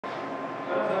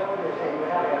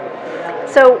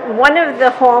So one of the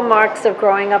hallmarks of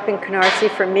growing up in Canarsie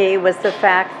for me was the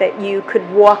fact that you could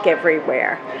walk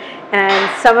everywhere.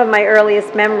 And some of my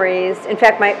earliest memories, in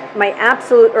fact, my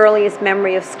absolute earliest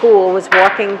memory of school was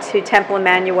walking to Temple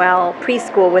Emmanuel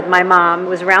preschool with my mom. It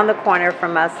was around the corner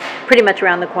from us, pretty much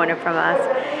around the corner from us.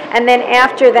 And then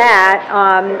after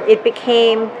that, it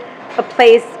became a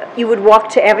place you would walk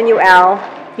to Avenue L,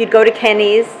 you'd go to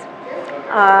Kenny's,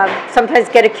 sometimes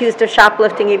get accused of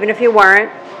shoplifting even if you weren't.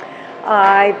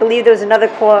 I believe there was another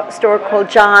store called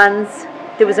John's.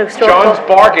 There was a store John's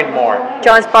Bargain Mart.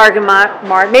 John's Bargain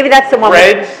Mart. Maybe that's the one.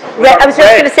 Reds. I was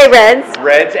just going to say Reds.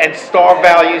 Reds and Star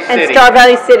Valley City. And Star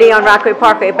Valley City on Rockaway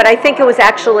Parkway. But I think it was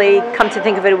actually, come to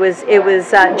think of it, it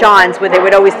was John's, where they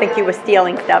would always think you were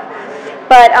stealing stuff.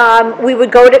 But we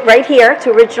would go to right here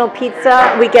to Original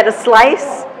Pizza. We get a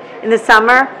slice in the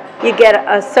summer. You get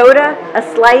a soda, a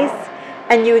slice,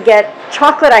 and you would get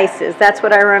chocolate ices. That's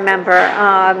what I remember.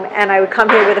 And I would come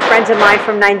here with a friend of mine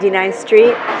from 99th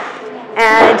Street.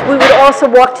 And we would also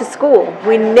walk to school.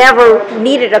 We never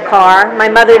needed a car. My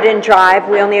mother didn't drive.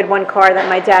 We only had one car that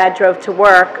my dad drove to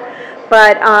work.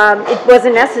 But it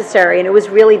wasn't necessary, and it was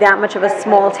really that much of a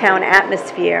small town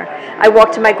atmosphere. I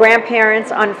walked to my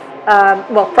grandparents on,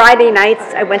 Friday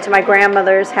nights. I went to my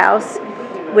grandmother's house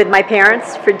with my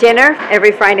parents for dinner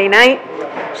every Friday night.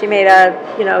 She made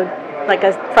like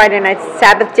a Friday night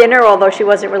Sabbath dinner, although she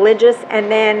wasn't religious. And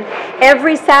then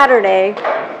every Saturday,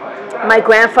 my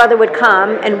grandfather would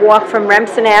come and walk from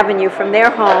Remsen Avenue, from their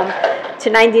home, to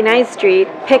 99th Street,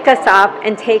 pick us up,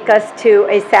 and take us to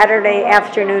a Saturday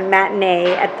afternoon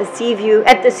matinee at the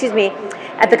at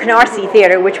the Canarsie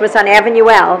Theater, which was on Avenue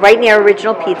L, right near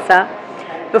Original Pizza,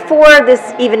 before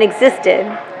this even existed.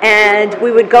 And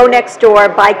we would go next door,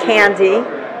 buy candy,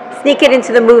 sneak it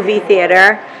into the movie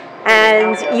theater,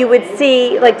 and you would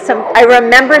see I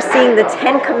remember seeing the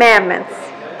 10 Commandments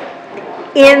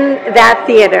in that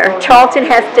theater. Charlton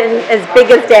Heston, as big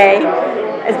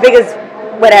as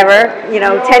whatever,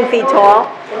 10 feet tall.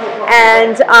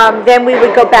 And then we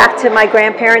would go back to my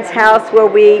grandparents' house where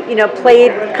we,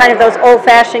 played kind of those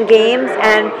old-fashioned games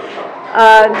and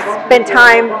spent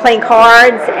time playing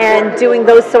cards and doing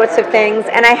those sorts of things.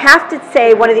 And I have to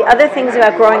say, one of the other things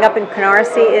about growing up in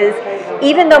Canarsie is,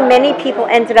 even though many people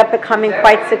ended up becoming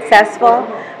quite successful,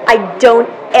 I don't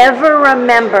ever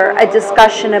remember a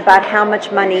discussion about how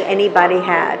much money anybody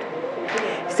had.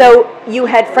 So you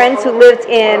had friends who lived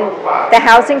in the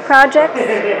housing projects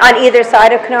on either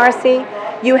side of Canarsie.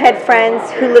 You had friends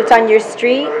who lived on your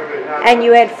street, and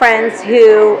you had friends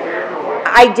who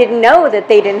I didn't know that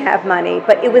they didn't have money,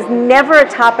 but it was never a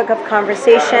topic of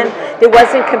conversation. There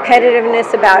wasn't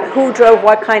competitiveness about who drove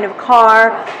what kind of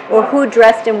car or who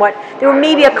dressed in what. There were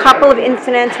maybe a couple of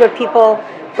incidents where people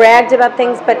bragged about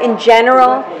things, but in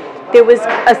general, there was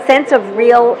a sense of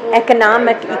real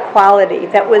economic equality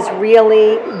that was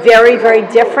really very, very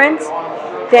different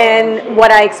than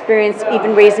what I experienced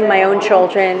even raising my own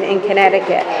children in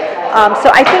Connecticut.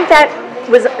 So I think that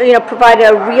was, provided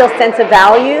a real sense of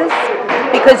values,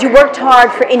 because you worked hard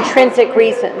for intrinsic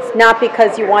reasons, not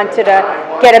because you wanted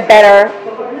to get a better,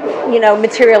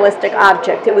 materialistic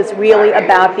object. It was really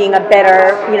about being a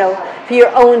better, for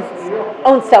your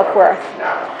own self-worth.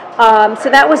 So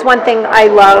that was one thing I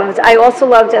loved. I also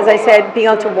loved, as I said, being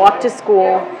able to walk to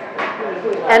school.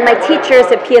 And my teachers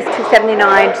at PS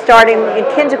 279, starting in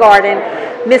kindergarten,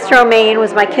 Miss Romaine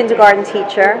was my kindergarten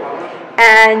teacher,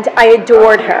 and I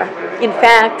adored her. In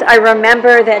fact, I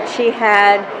remember that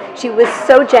she was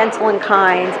so gentle and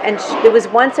kind, and there was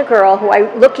once a girl who,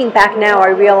 looking back now, I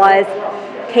realize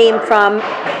came from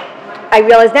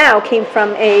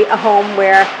a home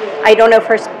where I don't know if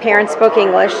her parents spoke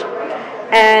English,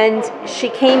 and she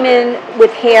came in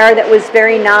with hair that was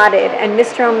very knotted, and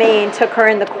Miss Romaine took her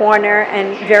in the corner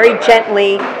and very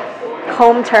gently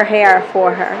combed her hair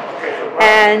for her.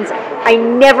 And I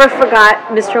never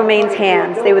forgot Miss Romaine's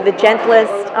hands. They were the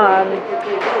gentlest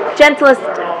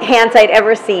hands I'd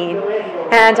ever seen.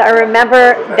 And I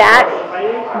remember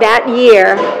that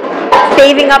year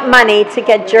saving up money to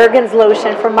get Jergens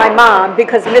lotion for my mom,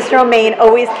 because Miss Romaine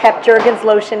always kept Jergens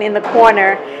lotion in the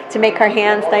corner to make her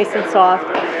hands nice and soft.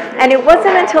 And it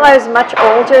wasn't until I was much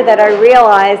older that I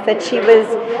realized that she was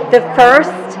the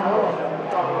first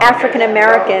African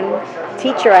American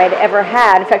teacher I'd ever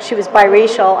had. In fact, she was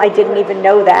biracial. I didn't even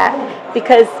know that,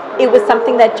 because it was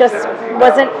something that just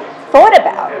wasn't thought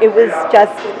about. It was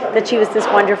just that she was this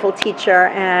wonderful teacher,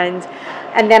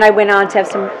 and then I went on to have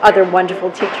some other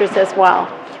wonderful teachers as well.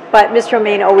 But Miss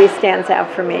Romaine always stands out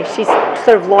for me. She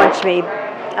sort of launched me.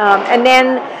 And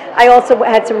then I also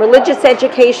had some religious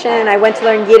education. I went to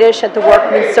learn Yiddish at the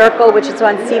Workmen's Circle, which is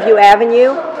on Seaview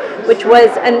Avenue, which was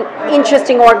an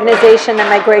interesting organization that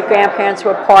my great-grandparents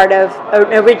were part of,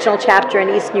 an original chapter in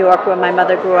East New York where my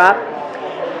mother grew up.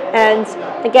 And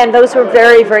again, those were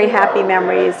very, very happy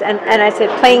memories. And I said,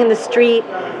 playing in the street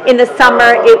in the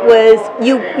summer, it was,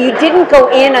 you didn't go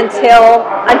in until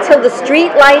the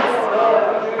street lights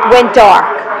went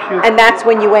dark. And that's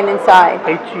when you went inside.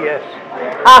 HES.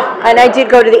 And I did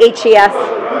go to the HES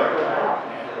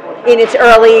in its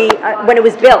early, when it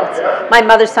was built. My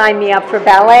mother signed me up for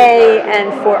ballet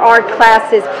and for art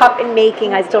classes, puppet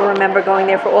making. I still remember going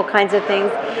there for all kinds of things.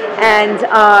 And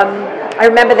I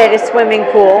remember they had a swimming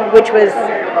pool, which was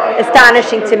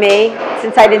astonishing to me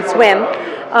since I didn't swim.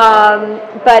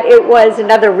 But it was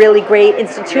another really great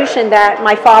institution that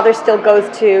my father still goes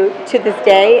to this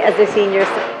day as a senior,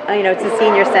 it's a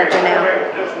senior center now.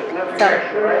 So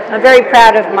I'm very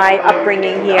proud of my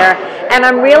upbringing here. And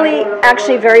I'm really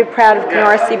actually very proud of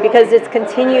Canarsie because it's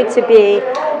continued to be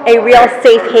a real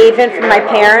safe haven for my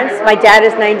parents. My dad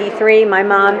is 93, my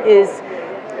mom is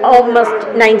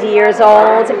almost 90 years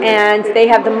old, and they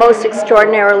have the most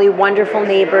extraordinarily wonderful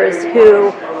neighbors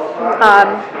who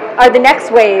are the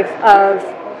next wave of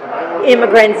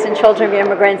immigrants and children of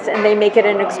immigrants, and they make it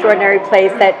an extraordinary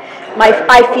place that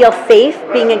I feel safe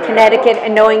being in Connecticut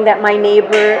and knowing that my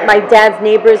dad's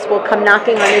neighbors will come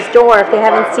knocking on his door if they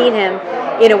haven't seen him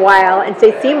in a while and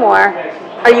say, Seymour,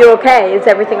 are you okay? Is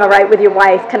everything all right with your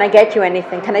wife? Can I get you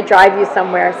anything? Can I drive you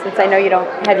somewhere since I know you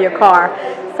don't have your car?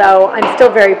 So I'm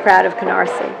still very proud of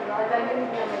Canarsie.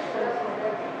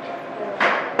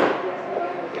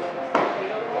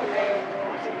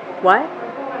 What?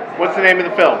 What's the name of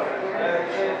the film?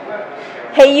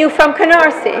 Hey, you from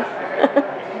Canarsie.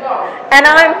 And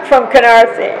I'm from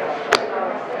Canarsie.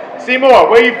 Seymour,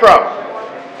 where are you from?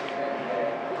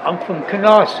 I'm from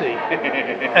Canarsie.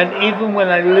 And even when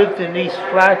I lived in East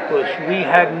Flatbush, we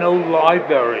had no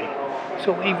library.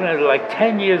 So even at like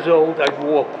 10 years old, I'd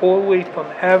walk all the way from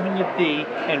Avenue D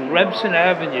and Remsen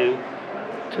Avenue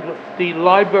to the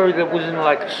library that was in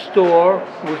like a store.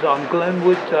 Was on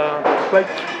Glenwood,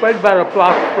 right about a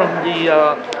block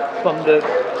from the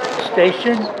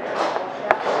station.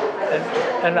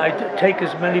 And I'd take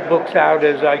as many books out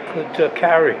as I could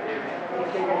carry.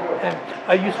 And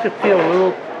I used to feel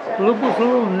it was a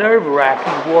little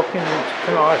nerve-wracking walking into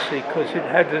Canarsie because it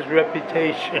had this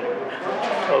reputation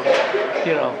of,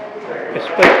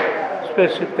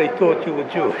 especially if they thought you were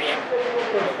Jewish.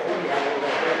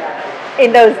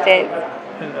 In those days.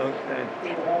 In those days.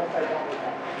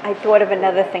 I thought of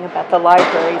another thing about the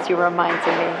libraries you reminded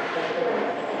me.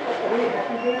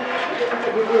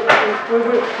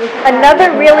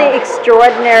 Another really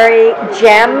extraordinary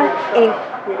gem in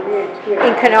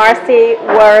Canarsie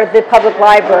were the public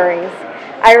libraries.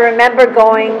 I remember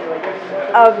going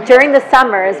during the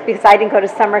summers, because I didn't go to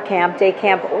summer camp, day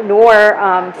camp, nor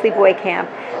sleepaway camp.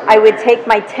 I would take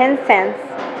my 10 cents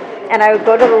and I would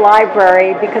go to the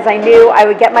library because I knew I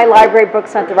would get my library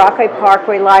books at the Rockaway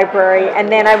Parkway Library, and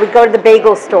then I would go to the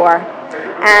bagel store.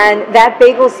 And that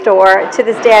bagel store, to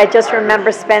this day, I just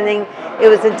remember spending, it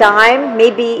was a dime,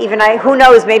 maybe even who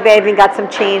knows, maybe I even got some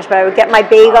change, but I would get my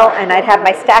bagel and I'd have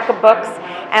my stack of books,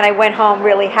 and I went home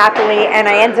really happily, and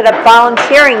I ended up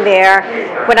volunteering there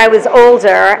when I was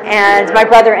older, and my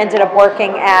brother ended up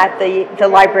working at the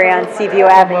library on Seaview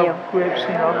Avenue.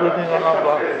 Living on our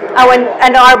block. Oh,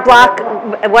 and our block,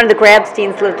 one of the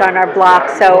Grabsteins lived on our block,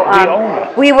 so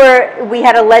we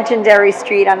had a legendary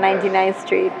street on 99th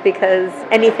Street because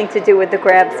anything to do with the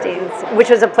Grabsteins, which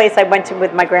was a place I went to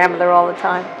with my grandmother all the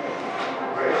time.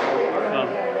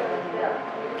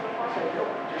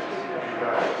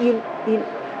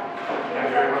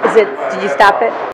 Did you stop it?